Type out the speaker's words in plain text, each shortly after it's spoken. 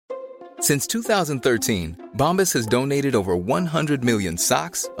Since 2013, Bombas has donated over 100 million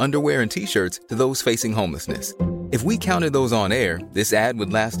socks, underwear, and T-shirts to those facing homelessness. If we counted those on air, this ad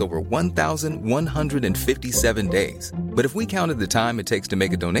would last over 1,157 days. But if we counted the time it takes to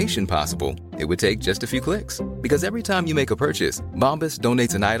make a donation possible, it would take just a few clicks. Because every time you make a purchase, Bombas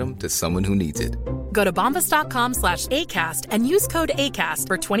donates an item to someone who needs it. Go to bombas.com/ACAST and use code ACAST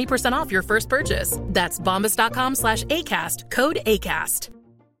for 20% off your first purchase. That's bombas.com/ACAST, code ACAST.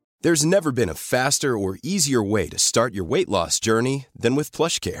 There's never been a faster or easier way to start your weight loss journey than with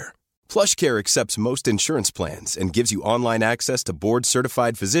PlushCare. PlushCare accepts most insurance plans and gives you online access to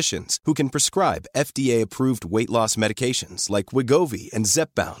board-certified physicians who can prescribe FDA-approved weight loss medications like Wegovy and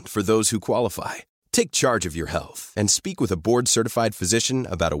Zepbound for those who qualify. Take charge of your health and speak with a board-certified physician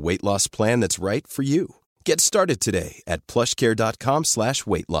about a weight loss plan that's right for you. Get started today at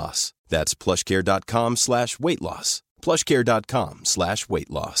plushcare.com/weight loss. That's plushcare.com/weight loss. plushcare.com/weight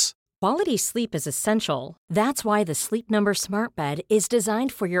loss. Quality sleep is essential. That's why the Sleep Number Smart Bed is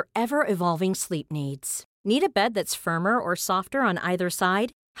designed for your ever-evolving sleep needs. Need a bed that's firmer or softer on either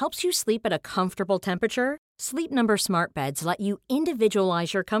side? Helps you sleep at a comfortable temperature? Sleep Number Smart Beds let you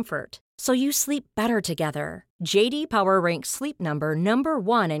individualize your comfort, so you sleep better together. J.D. Power ranks Sleep Number number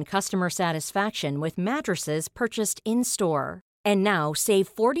 1 in customer satisfaction with mattresses purchased in-store. And now, save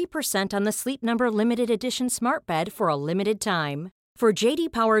 40% on the Sleep Number Limited Edition Smart Bed for a limited time. For J.D.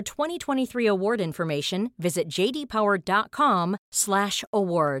 Power 2023 award information, visit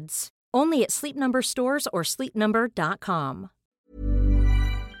jdpower.com/awards. Only at Sleep Number stores or sleepnumber.com.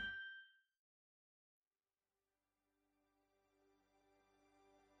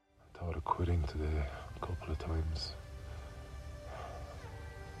 I thought of quitting today a couple of times.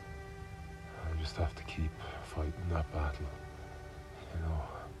 I just have to keep fighting that battle. You know,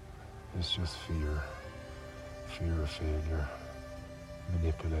 it's just fear of failure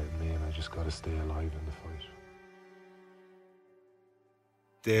manipulating me, and I just got to stay alive in the fight.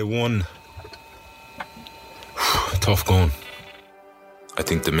 Day one. Tough going. I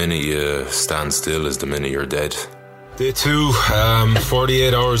think the minute you stand still is the minute you're dead. Day two,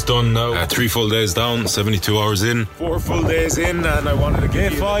 48 hours done now. 3 full days down, 72 hours in. 4 full days in, and I wanted to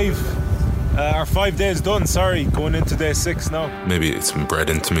get 5 days done, going into day 6 now. Maybe it's been bred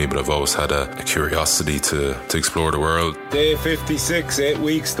into me, but I've always had a curiosity to explore the world. Day 56, 8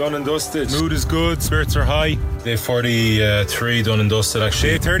 weeks done and dusted. Mood is good, spirits are high. Day 43 done and dusted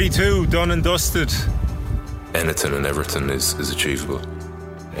actually. Day 32 done and dusted. Anything and everything is achievable.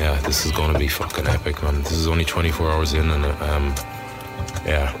 Yeah, this is going to be fucking epic, man. This is only 24 hours in, and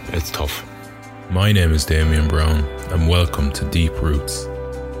yeah, it's tough. My name is Damien Brown, and welcome to Deep Roots.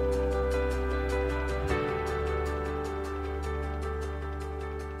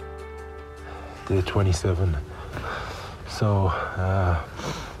 Day 27. So,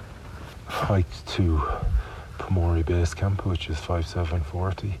 hiked to Pomori Base Camp, which is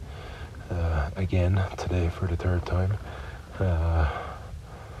 5740. Again, today for the 3rd time.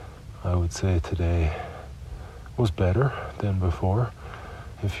 I would say today was better than before.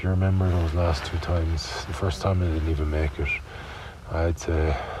 If you remember those last 2 times, the first time I didn't even make it, I'd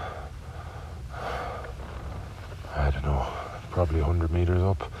say, I don't know, probably 100 meters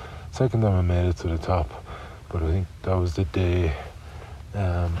up. Second time I made it to the top, but I think that was the day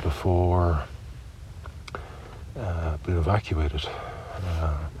before being evacuated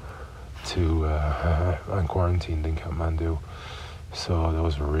and quarantined in Kathmandu. So that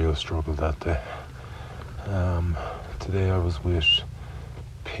was a real struggle that day. Today I was with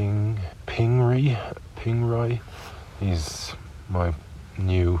Pingrai. He's my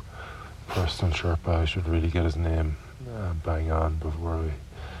new personal Sherpa. I should really get his name bang on before I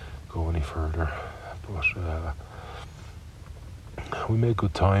go any further. But we made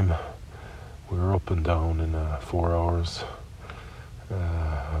good time. We were up and down in 4 hours.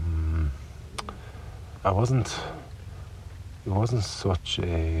 It wasn't such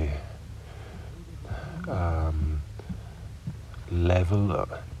a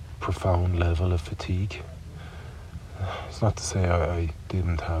profound level of fatigue. It's not to say I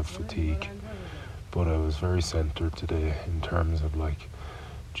didn't have fatigue, but I was very centered today in terms of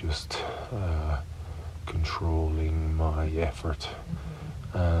just controlling my effort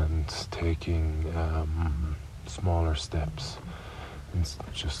and taking smaller steps and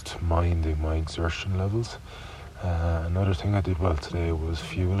just minding my exertion levels. Another thing I did well today was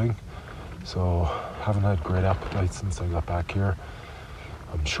fueling. So haven't had great appetite since I got back here.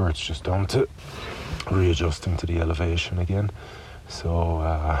 I'm sure it's just down to readjusting to the elevation again. So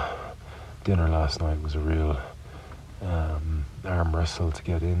dinner last night was a real arm wrestle to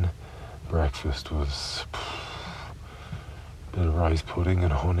get in. Breakfast was bit of rice pudding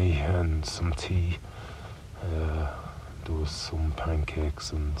and honey and some tea. There was some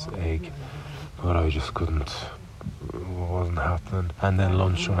pancakes and egg, but I just couldn't. It wasn't happening. And then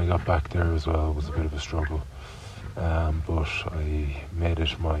lunch when I got back there as well was a bit of a struggle. But I made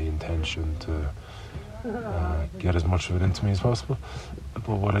it my intention to get as much of it into me as possible.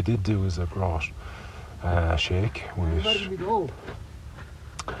 But what I did do is I brought a shake with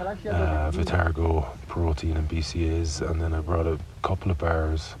Vitargo, protein and BCAAs, and then I brought a couple of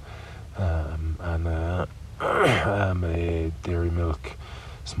bars and a dairy milk,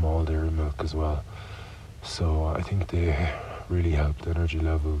 small dairy milk as well. So I think they really helped energy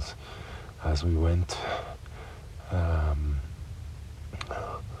levels as we went.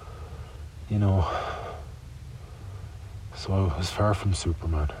 So I was far from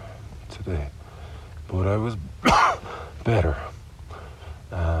Superman today, but I was better.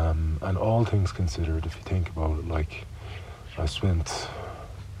 And all things considered, if you think about it, like I spent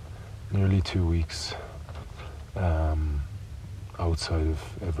nearly 2 weeks outside of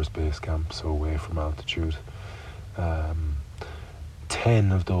Everest Base Camp, so away from altitude.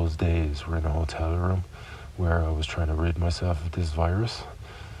 10 of those days were in a hotel room where I was trying to rid myself of this virus.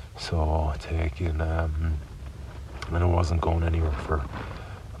 So taking, and I wasn't going anywhere for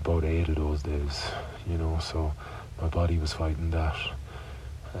about 8 of those days, so my body was fighting that.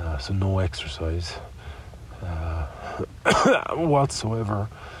 So no exercise whatsoever,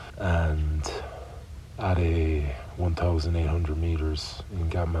 and at a 1,800 meters in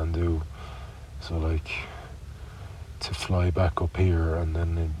Kathmandu, so like to fly back up here and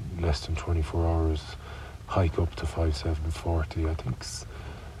then in less than 24 hours hike up to 5,740, I think it's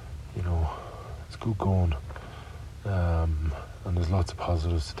good going, and there's lots of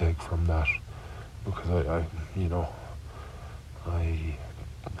positives to take from that, because I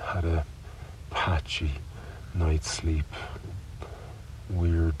had a patchy night's sleep,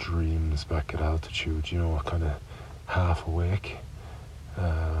 weird dreams back at altitude, kind of half awake,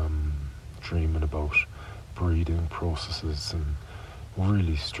 dreaming about breathing processes and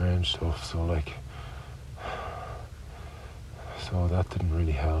really strange stuff. So that didn't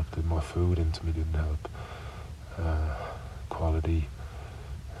really help. My food into me didn't help. Quality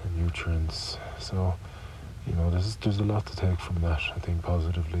and nutrients. So there's a lot to take from that, I think,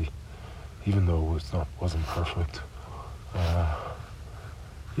 positively, even though it wasn't perfect.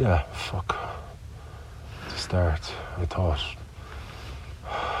 To start, I thought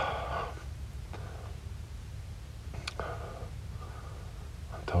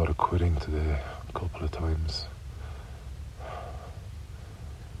of quitting today a couple of times.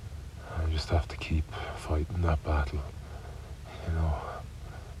 I just have to keep fighting that battle.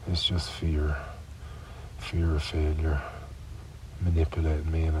 It's just fear of failure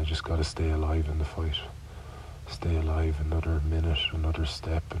manipulating me, and I just got to stay alive in the fight. Stay alive another minute, another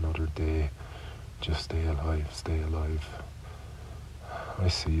step, another day. Just stay alive. I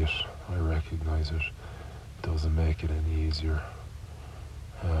see it, I recognize it. Doesn't make it any easier.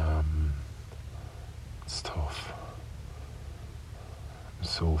 It's tough. I'm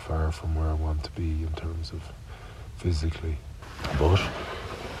so far from where I want to be in terms of physically, but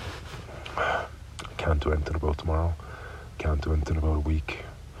I can't do anything about tomorrow, can't do anything about a week,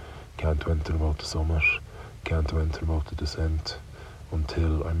 can't do anything about the summit, can't do anything about the descent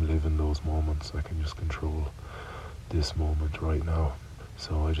until I'm living those moments. I can just control this moment right now.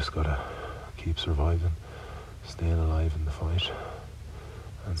 So I just gotta keep surviving, staying alive in the fight,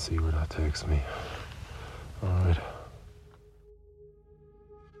 and see where that takes me. Alright.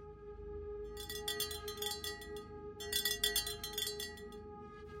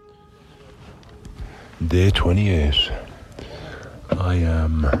 Day 28.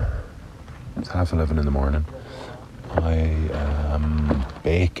 It's 11:30 in the morning. I am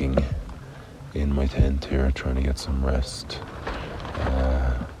baking in my tent here, trying to get some rest,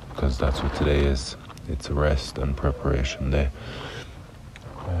 because that's what today is. It's a rest and preparation day.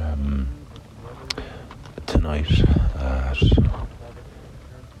 Tonight at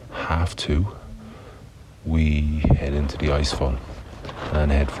 2:30 we head into the icefall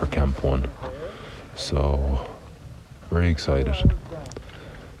and head for Camp 1. So, very excited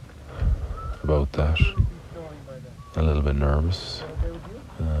about that. A little bit nervous,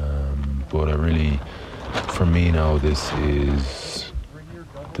 but for me now, this is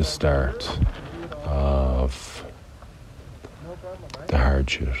the start of the hard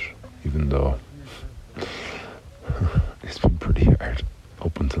shit, even though it's been pretty hard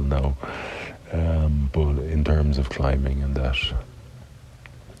up until now. But in terms of climbing and that,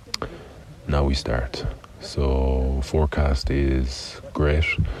 now we start. So forecast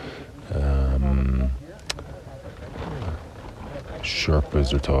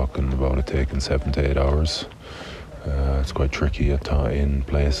Sherpas are talking about it taking 7 to 8 hours. It's quite tricky in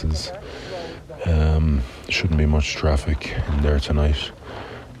places. Shouldn't be much traffic in there tonight.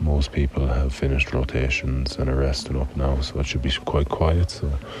 Most people have finished rotations and are resting up now, so it should be quite quiet.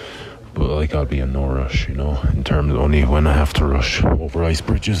 So, but like, I'll be in no rush, you know, in terms of only when I have to rush over ice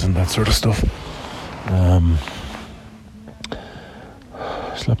bridges and that sort of stuff.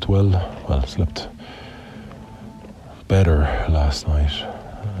 Slept slept better last night.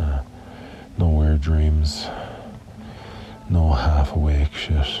 No weird dreams, no half awake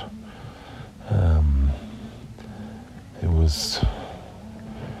shit.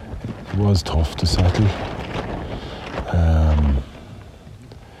 It was tough to settle,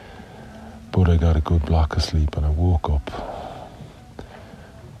 but I got a good block of sleep and I woke up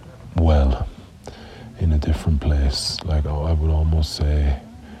well, in a different place. Like, I would almost say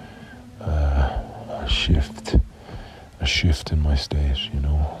a shift in my state, you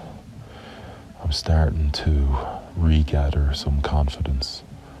know. I'm starting to regather some confidence,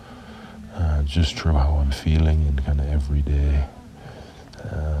 just through how I'm feeling in kind of everyday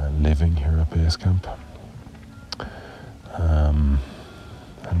living here at base camp. And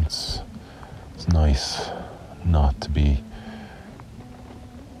it's nice not to be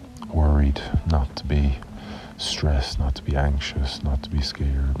worried, not to be stressed, not to be anxious, not to be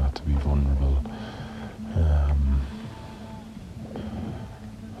scared, not to be vulnerable.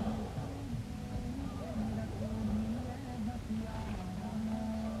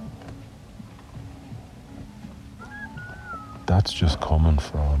 That's just coming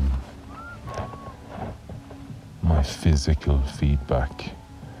from my physical feedback.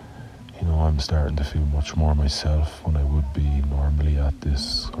 You know, I'm starting to feel much more myself when I would be normally at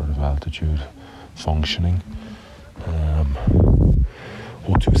this sort of altitude functioning.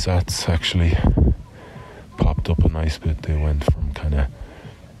 O2 Sats actually popped up a nice bit. They went from kind of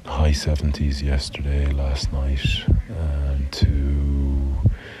high 70s yesterday, last night, to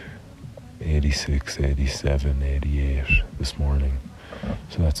 86, 87, 88 this morning.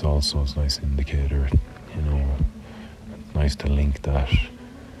 So that's also a nice indicator, you know. It's nice to link that,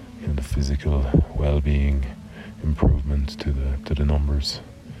 you know, the physical well-being improvement to the numbers.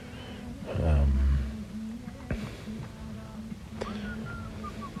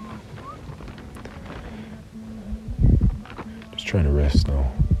 Just trying to rest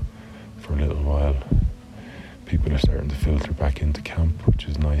now for a little while. People are starting to filter back into camp, which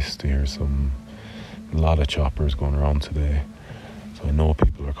is nice to hear. A lot of choppers going around today. So I know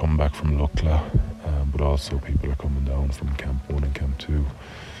people are coming back from Lukla, but also people are coming down from Camp 1 and Camp 2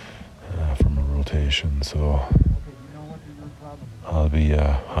 from a rotation. So I'll be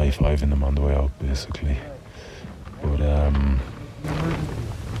high-fiving them on the way out, basically. But emergency.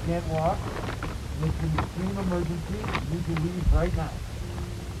 You can't walk. It's an extreme emergency. You can leave right now.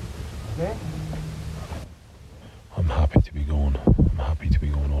 Okay? I'm happy to be going. I'm happy to be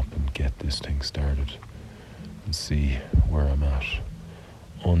going up and get this thing started and see where I'm at.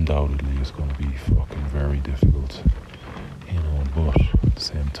 Undoubtedly, it's going to be fucking very difficult, you know, but at the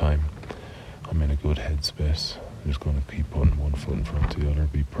same time, I'm in a good headspace. I'm just going to keep putting one foot in front of the other,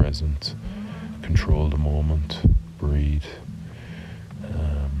 be present, control the moment, breathe,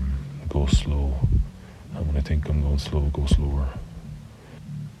 go slow. And when I think I'm going slow, go slower.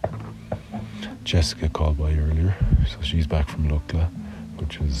 Jessica called by earlier, so she's back from Lukla,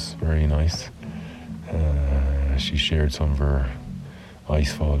 which is very nice. She shared some of her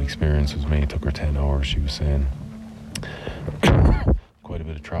icefall experience with me. It took her 10 hours, she was saying. Quite a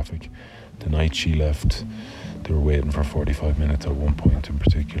bit of traffic. The night she left, they were waiting for 45 minutes at one point in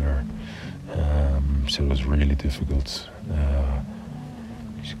particular. So it was really difficult.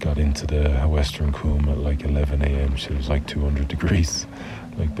 She got into the Western Coombe at like 11 a.m. She was like 200 degrees,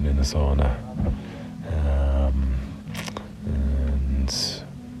 like been in a sauna. And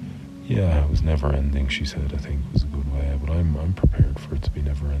yeah, it was never ending, she said. I think it was a good way, but I'm prepared for it to be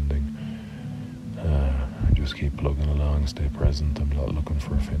never ending. I just keep plugging along, stay present. I'm not looking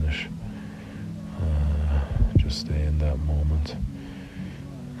for a finish. Just stay in that moment.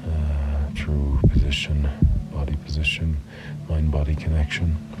 True position, body position, mind-body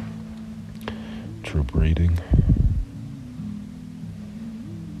connection. True breathing.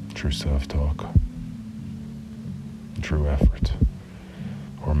 True self-talk. True effort.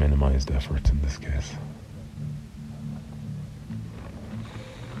 Or minimized effort in this case.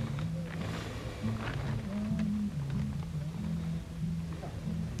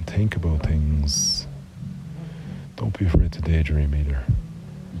 Think about things. Don't be afraid to daydream either.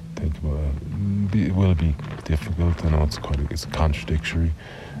 Think about it. It will be difficult. I know it's contradictory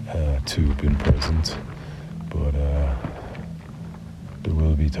to being present, but there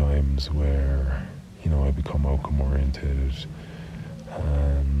will be times where, I become outcome orientated,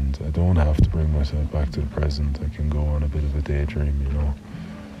 and I don't have to bring myself back to the present. I can go on a bit of a daydream,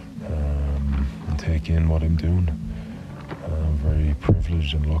 and take in what I'm doing. I'm very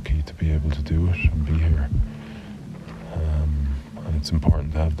privileged and lucky to be able to do it and be here. And it's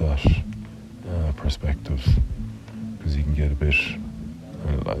important to have that perspective, because you can get a bit,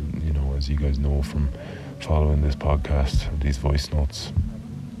 as you guys know from following this podcast, these voice notes,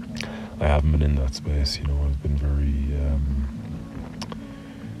 I haven't been in that space. I've been very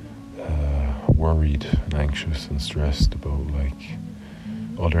worried and anxious and stressed about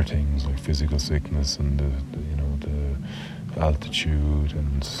other things like physical sickness and the altitude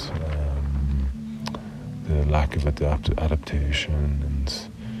and the lack of adaptation, and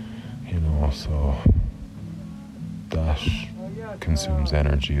so that consumes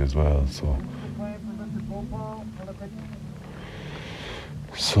energy as well. So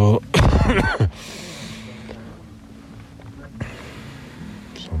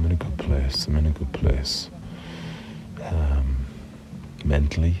I'm in a good place.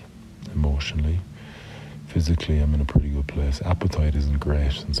 Mentally, emotionally, physically, I'm in a pretty good place. Appetite isn't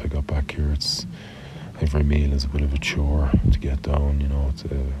great since I got back here. Every meal is a bit of a chore to get down. It's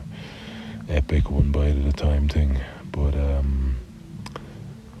a epic one bite at a time thing. But I'm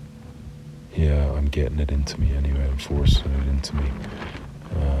getting it into me anyway. I'm forcing it into me.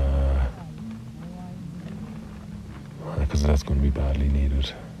 Because that's going to be badly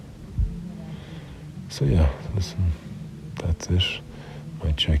needed. So listen, that's it.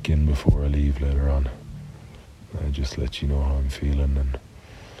 Might check in before I leave later on. I just let you know how I'm feeling and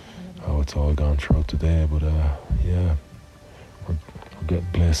how it's all gone throughout the day. But we're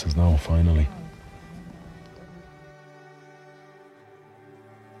getting places now, finally.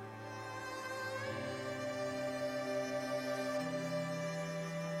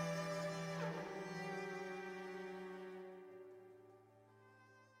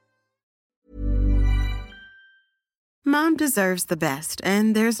 Mom deserves the best,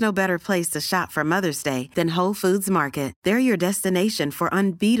 and there's no better place to shop for Mother's Day than Whole Foods Market. They're your destination for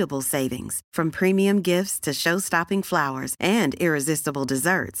unbeatable savings, from premium gifts to show-stopping flowers and irresistible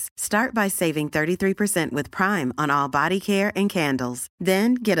desserts. Start by saving 33% with Prime on all body care and candles.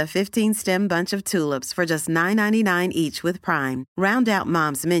 Then get a 15-stem bunch of tulips for just $9.99 each with Prime. Round out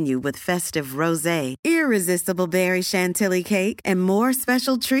Mom's menu with festive rosé, irresistible berry chantilly cake, and more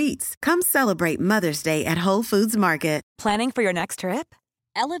special treats. Come celebrate Mother's Day at Whole Foods Market. Planning for your next trip?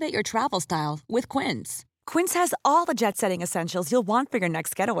 Elevate your travel style with Quince. Quince has all the jet-setting essentials you'll want for your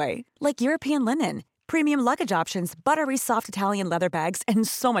next getaway, like European linen, premium luggage options, buttery soft Italian leather bags, and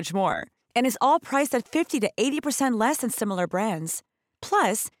so much more. And is all priced at 50 to 80% less than similar brands.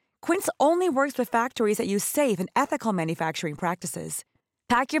 Plus, Quince only works with factories that use safe and ethical manufacturing practices.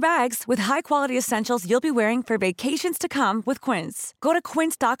 Pack your bags with high-quality essentials you'll be wearing for vacations to come with Quince. Go to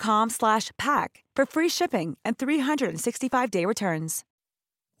quince.com/pack for free shipping and 365-day returns.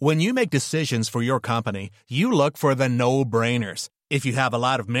 When you make decisions for your company, you look for the no-brainers. If you have a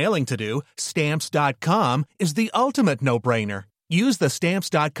lot of mailing to do, Stamps.com is the ultimate no-brainer. Use the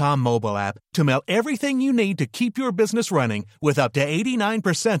Stamps.com mobile app to mail everything you need to keep your business running with up to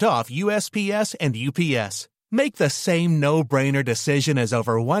 89% off USPS and UPS. Make the same no-brainer decision as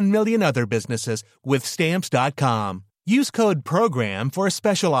over 1 million other businesses with Stamps.com. Use code PROGRAM for a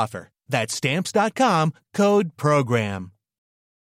special offer. That's Stamps.com, code PROGRAM.